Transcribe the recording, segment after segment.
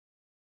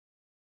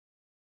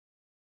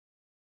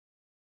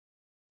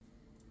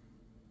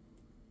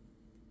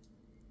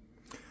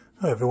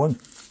Hi everyone.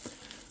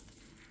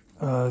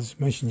 As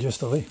mentioned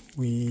yesterday,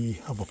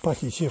 we have a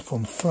package here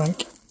from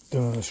Frank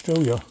down in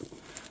Australia,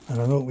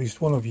 and I know at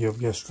least one of you have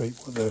guessed right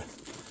what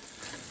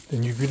the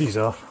new goodies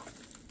are.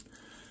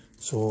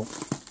 So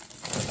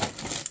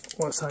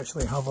let's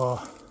actually have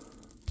a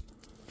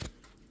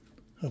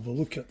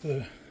look at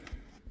the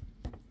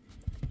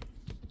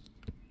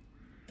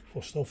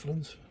first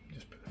offerings.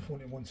 Just put the phone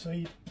to one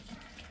side.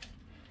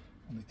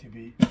 I need to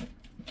be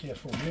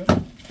careful here,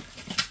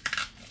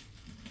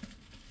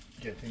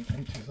 getting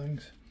into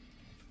things.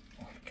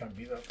 Oh, can't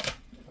beat that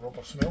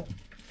rubber smell.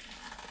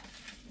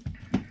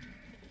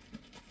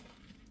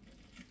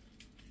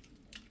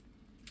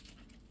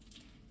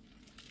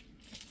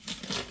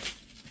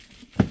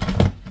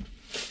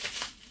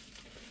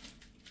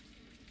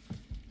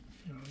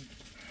 And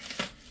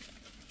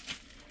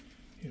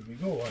here we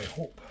go, I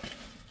hope.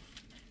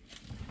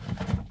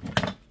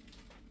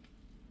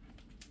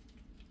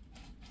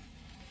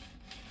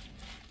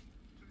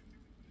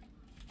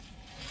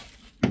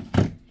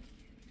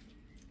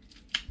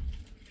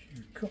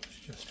 Cups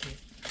just to,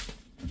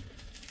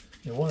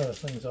 one of the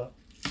things that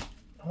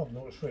I have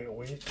noticed right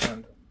away,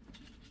 and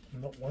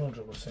I'm not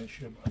 100%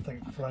 sure, but I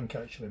think Frank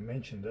actually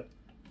mentioned it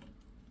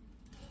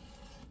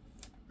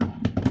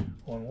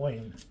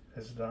online,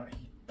 is that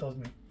he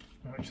doesn't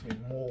actually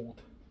mould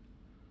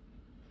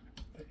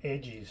the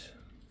edges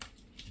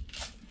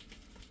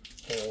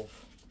of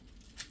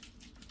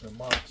the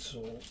mat,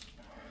 so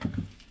I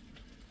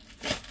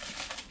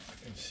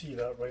can see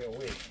that right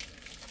away.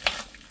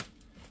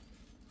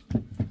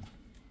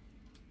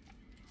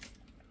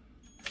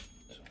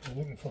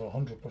 Looking for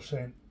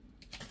 100%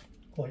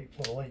 like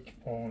for like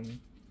on.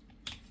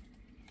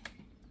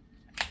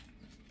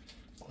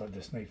 Glad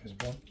this knife is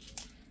blunt.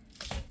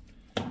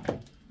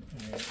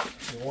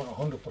 If you want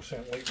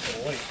 100% like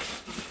for like,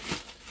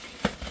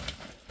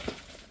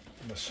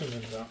 I'm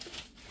assuming that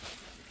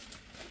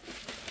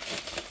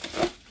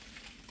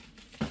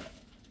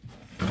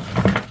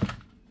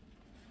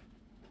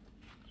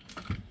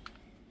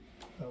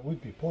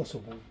would be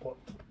possible, but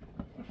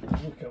if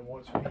you look at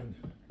what's been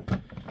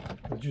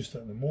produced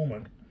at the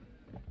moment,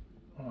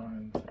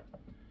 and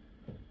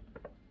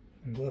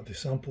I'm glad the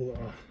sample that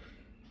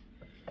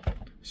I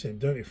sent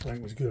down to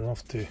Frank was good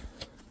enough to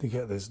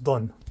get this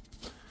done.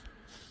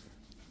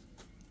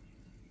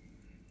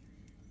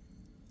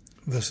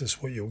 This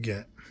is what you'll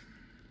get,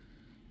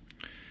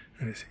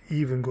 and it's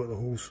even got the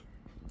holes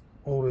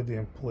already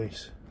in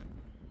place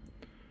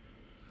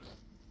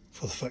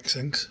for the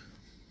fixings.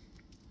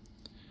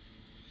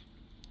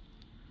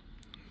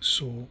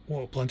 So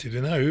what I plan to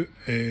do now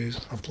is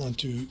I plan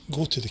to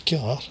go to the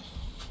car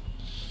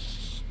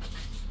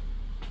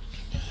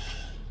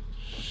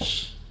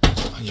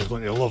and you're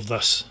going to love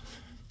this.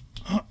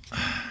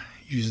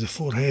 Use the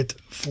forehead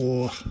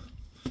for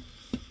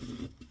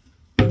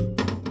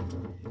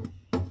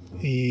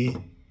a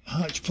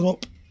hatch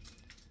prop.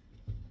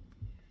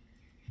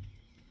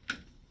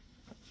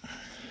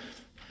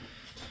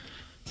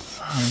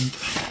 And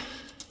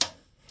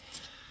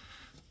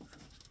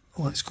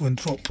let's go and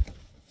drop.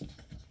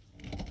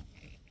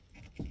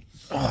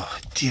 Oh,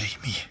 dearie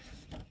me.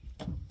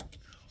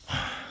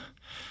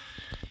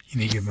 You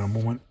need to give me a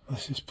moment.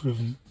 This is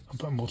proving a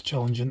bit more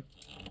challenging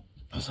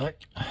as to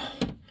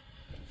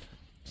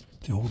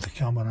hold the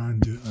camera and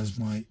do it, as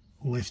my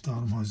left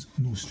arm has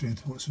no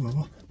strength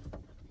whatsoever.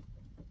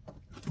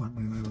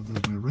 Apparently neither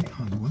does my right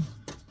hand one.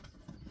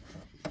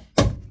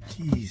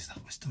 Jeez,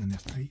 that was down there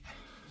tight.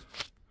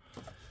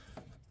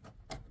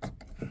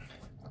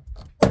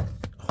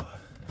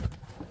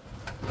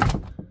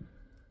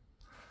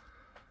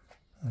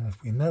 And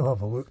if we now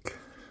have a look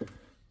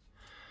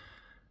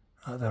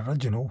at the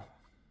original,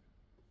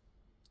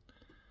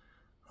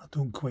 I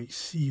don't quite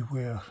see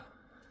where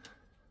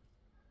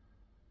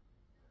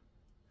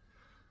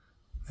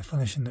the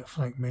finishing that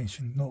Frank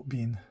mentioned not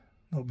being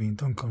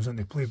done comes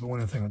into play. But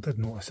one thing I did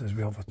notice is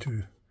we have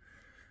two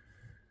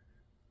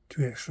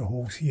extra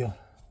holes here,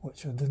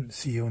 which I didn't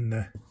see on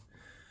the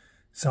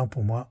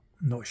sample map.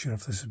 I'm not sure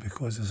if this is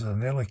because this is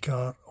an early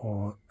car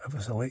or if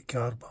it's a late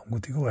car, but I'm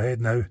going to go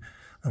ahead now.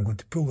 I'm going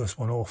to pull this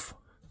one off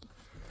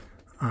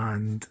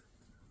and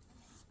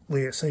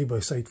lay it side by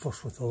side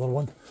first with the other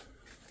one.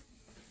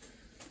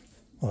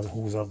 Oh, the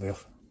holes are there.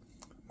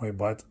 My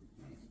bad.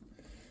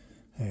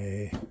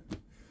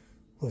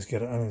 Let's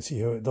get it in and see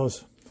how it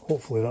does.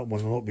 Hopefully that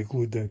one will not be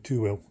glued down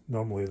too well.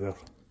 Normally they're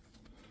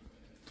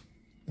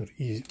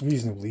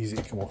reasonably easy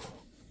to come off.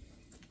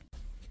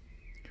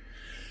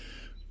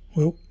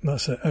 Well,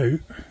 that's it out,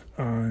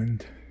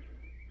 and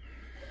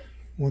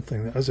one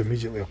thing that is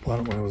immediately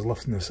apparent when I was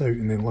lifting this out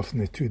and then lifting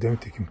the two down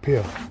to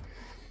compare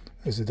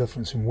is the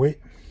difference in weight.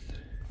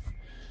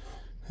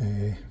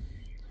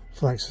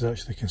 Frank's is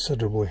actually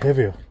considerably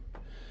heavier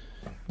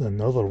than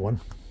the other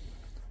one.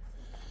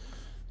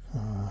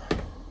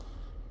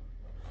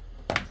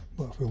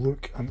 But if we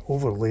look and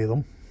overlay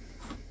them,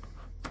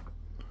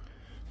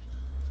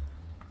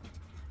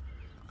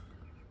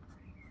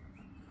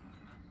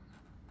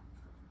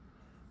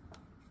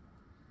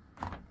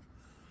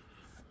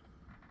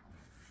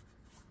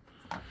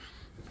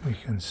 we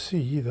can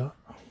see that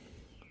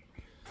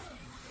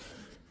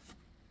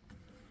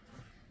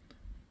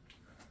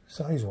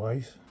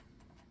size-wise,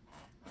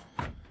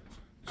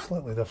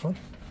 slightly different.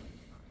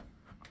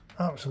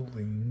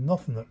 Absolutely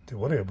nothing to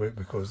worry about,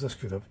 because this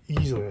could have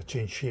easily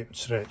changed shape and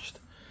stretched.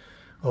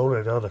 I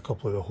already had a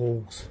couple of the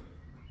holes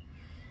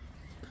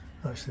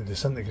actually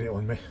disintegrate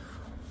on me.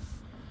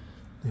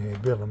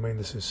 Bear in mind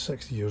this is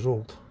 60 years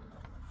old.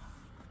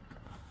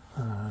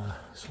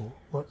 So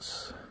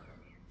let's,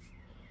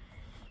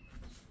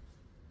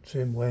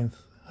 same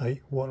length,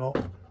 height, whatnot.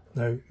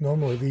 Now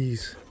normally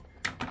these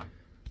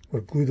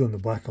were glued on the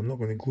back. I'm not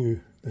going to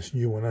glue this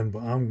new one in,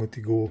 but I'm going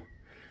to go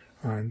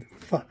and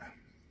fit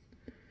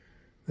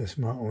this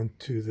mat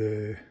onto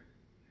the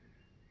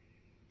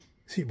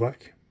seat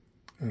back,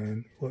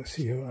 and let's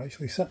see how it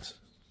actually sits.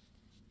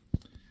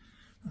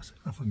 That's it,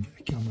 if I can get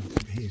the camera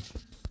to behave.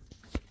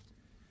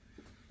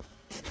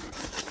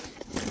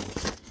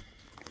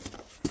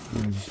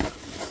 And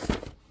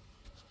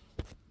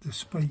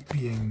despite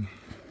being,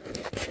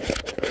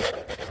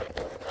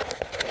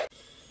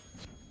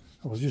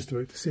 I was just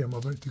about to say I'm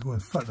about to go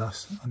and fit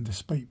this, and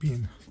despite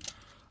being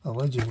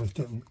allegedly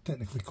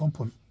technically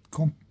competent,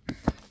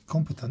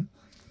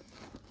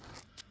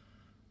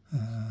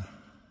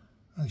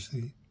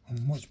 actually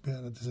I'm much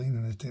better at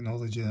designing the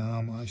technology than I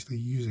am actually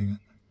using it.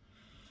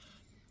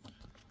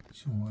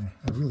 So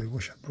I really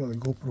wish I'd brought the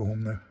GoPro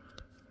home now,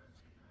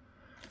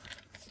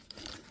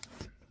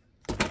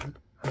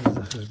 as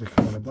this is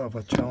becoming a bit of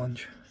a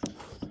challenge.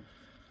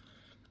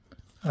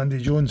 Andy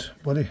Jones,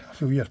 buddy, I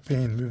feel your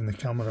pain moving the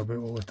camera about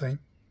all the time.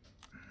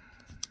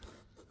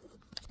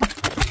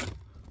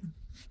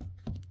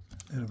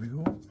 There we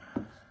go.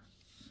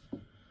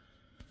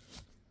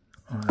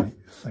 I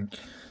think.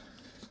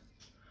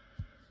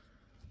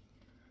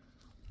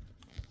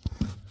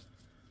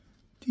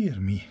 Dear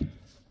me.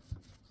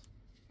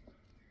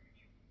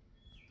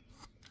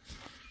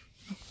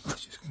 Oh,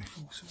 that's just going to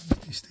fall, so I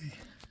need to stay.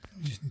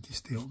 I just need to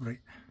stay upright.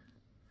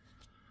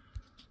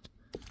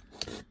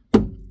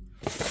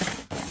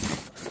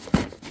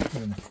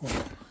 In the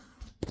corner.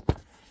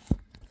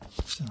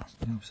 So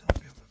perhaps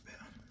that'll be a bit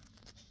better.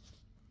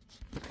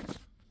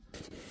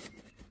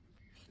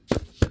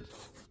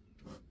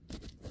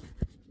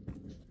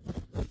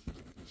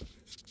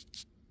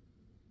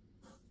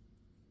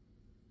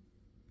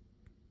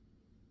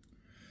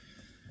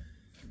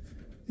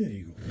 There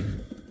you go.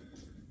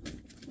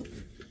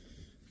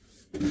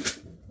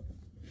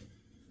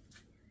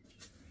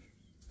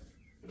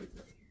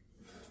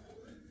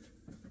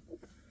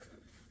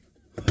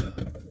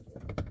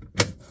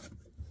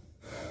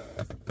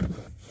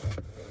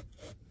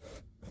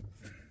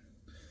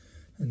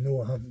 And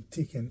no, I haven't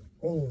taken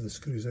all of the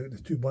screws out, the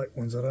two back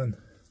ones are in.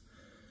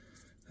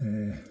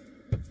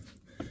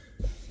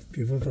 If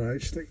you've ever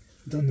actually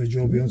done the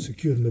job of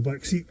unsecuring the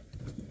back seat,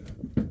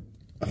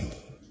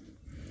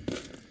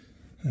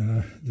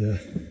 the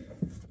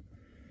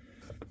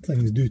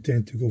things do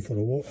tend to go for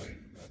a walk.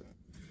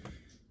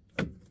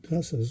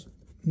 This is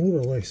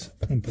more or less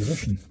in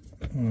position,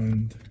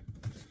 and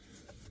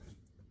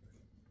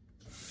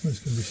as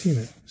can be seen,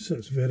 it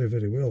sits very,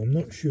 very well. I'm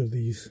not sure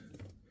these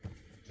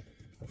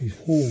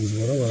holes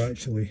were ever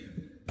actually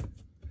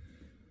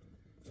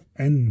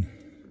in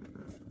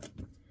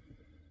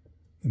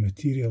the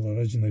material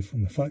originally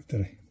from the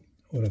factory,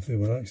 or if they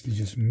were actually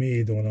just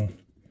made on a,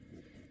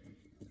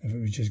 if it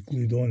was just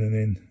glued on and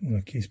then on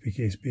a case by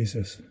case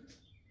basis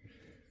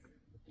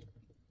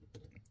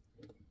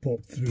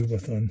popped through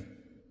with an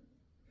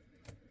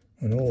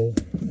awl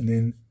and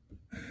then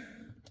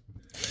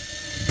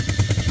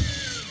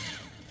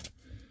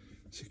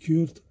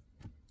secured.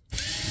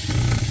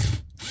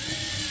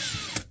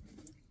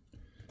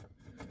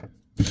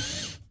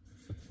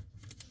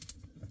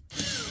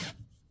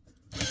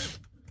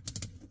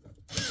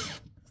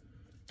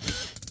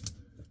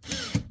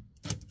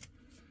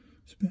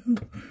 It's better.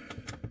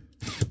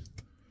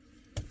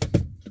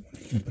 Don't want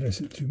to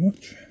compress it too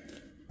much.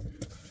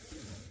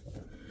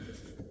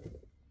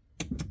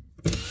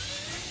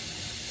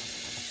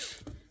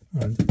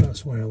 And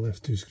that's why I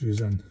left two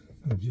screws in.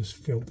 I've just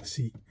felt the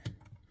seat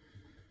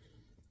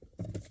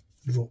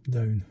drop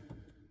down.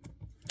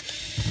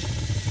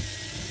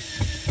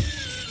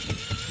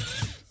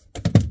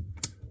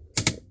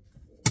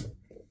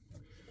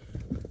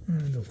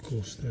 And of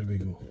course, there we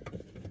go.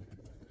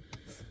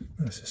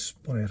 This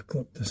spire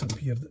clip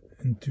disappeared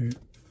into,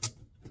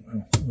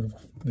 well, wherever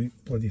the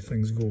bloody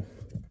things go.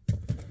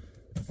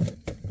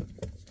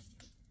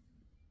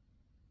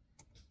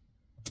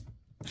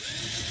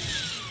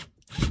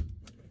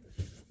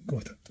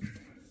 Got it.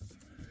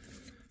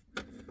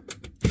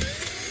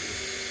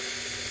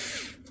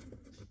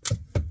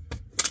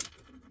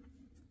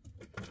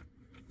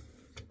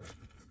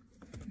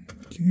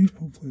 Okay,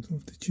 hopefully I don't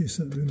have to chase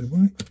that around the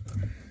back.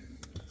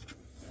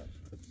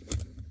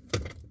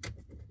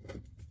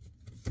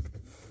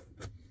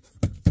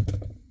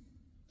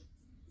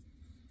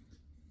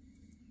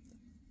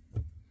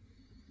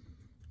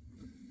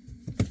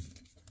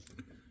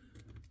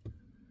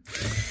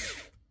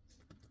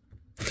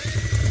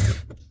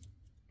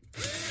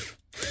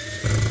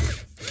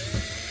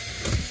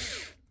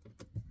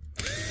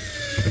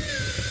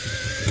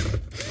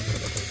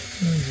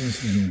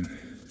 this again.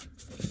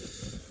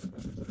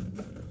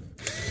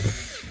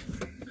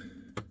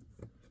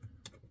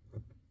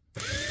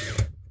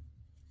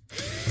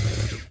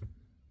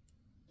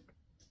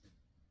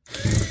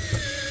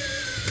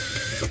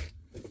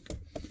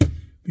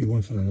 Be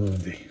one for another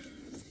day.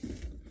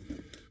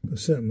 But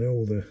certainly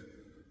all the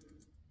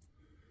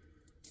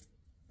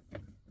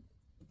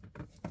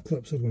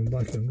clips are going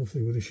back in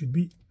roughly where they should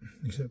be,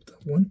 except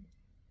that one.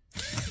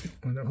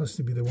 And it has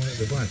to be the one at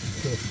the back, of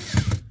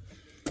course.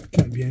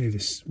 Can't be any of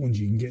the ones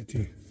you can get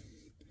to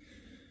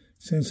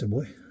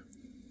sensibly.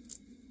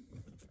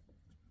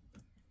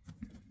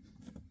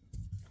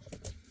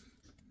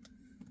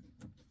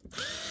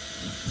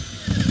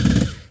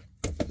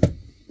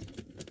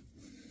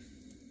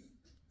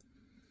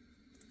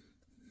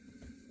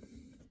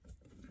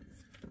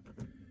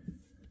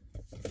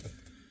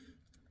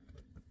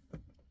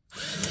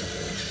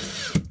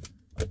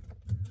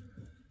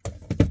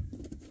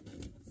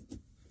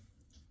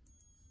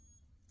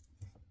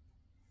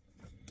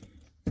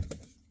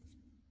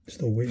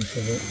 Still waiting for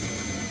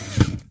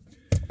the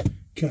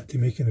cat to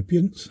make an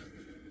appearance.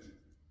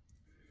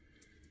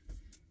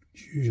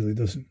 She usually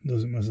doesn't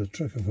miss a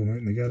trick if I'm out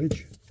in the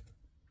garage.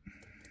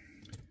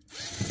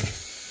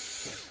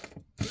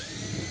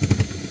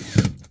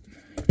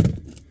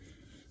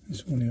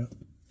 It's one of your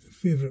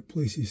favourite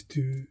places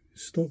to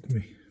stalk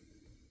me.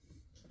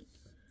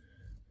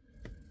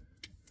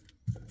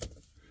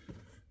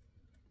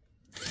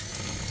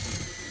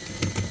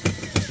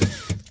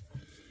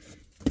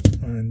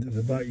 And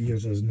the back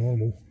ears as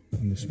normal,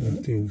 and the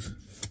small tails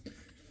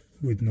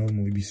would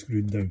normally be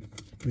screwed down.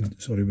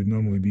 Would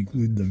normally be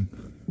glued down.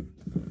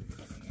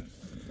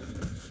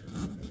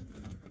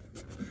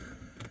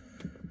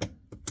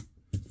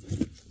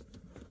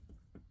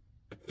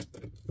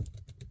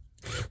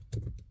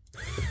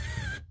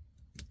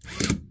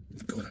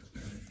 Got it.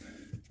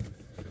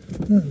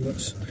 And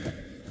let's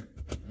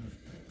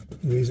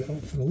raise it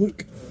up for a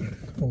look.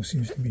 All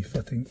seems to be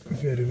fitting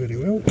very, very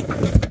well.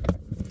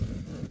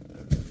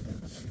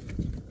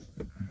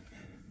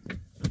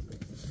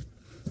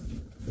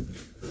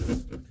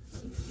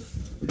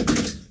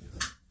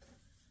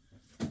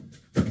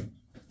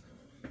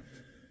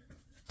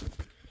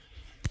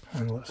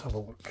 And let's have a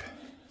look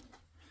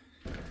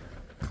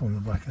from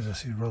the back, as I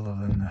say, other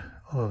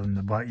than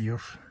the back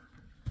ears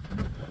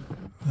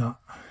that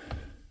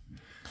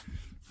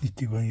need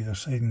to go on either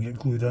side and get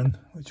glued in,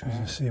 which was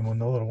the same on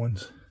the other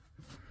ones.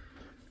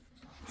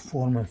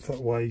 Form and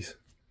fit wise,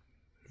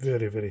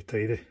 very, very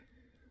tidy,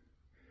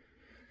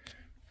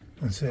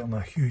 and certainly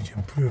a huge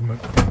improvement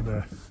from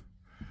the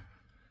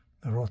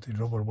rotted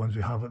rubber ones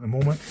we have at the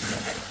moment.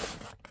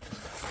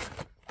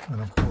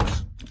 And of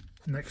course,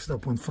 next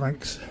up on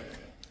Frank's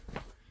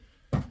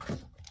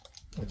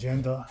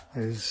agenda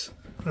is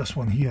this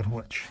one here,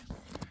 which,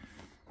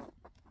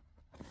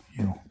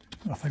 you know,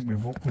 I think we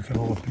can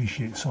all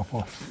appreciate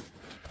suffer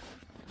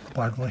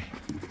badly.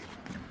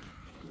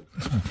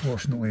 This one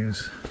fortunately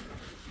is,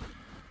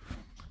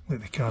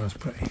 like the car, is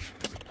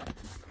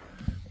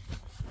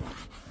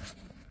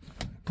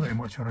pretty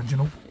much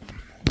original.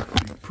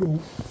 If you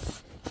pull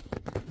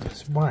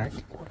this back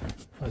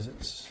as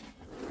it's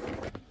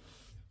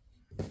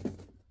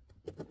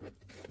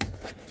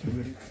to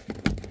where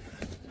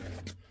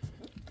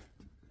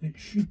it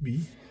should be,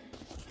 you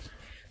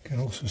can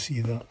also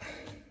see that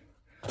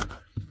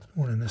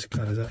one in this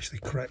car is actually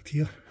cracked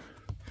here.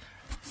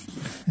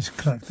 It's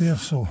cracked there,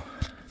 so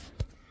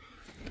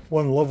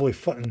one lovely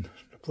fitting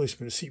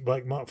replacement seat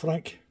back mat,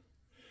 Frank.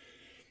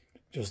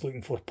 Just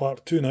looking for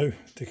part 2 now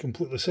to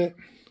complete the set.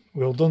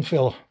 Well done,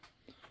 fella.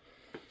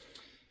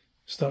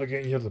 Start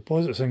getting your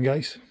deposits in,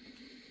 guys.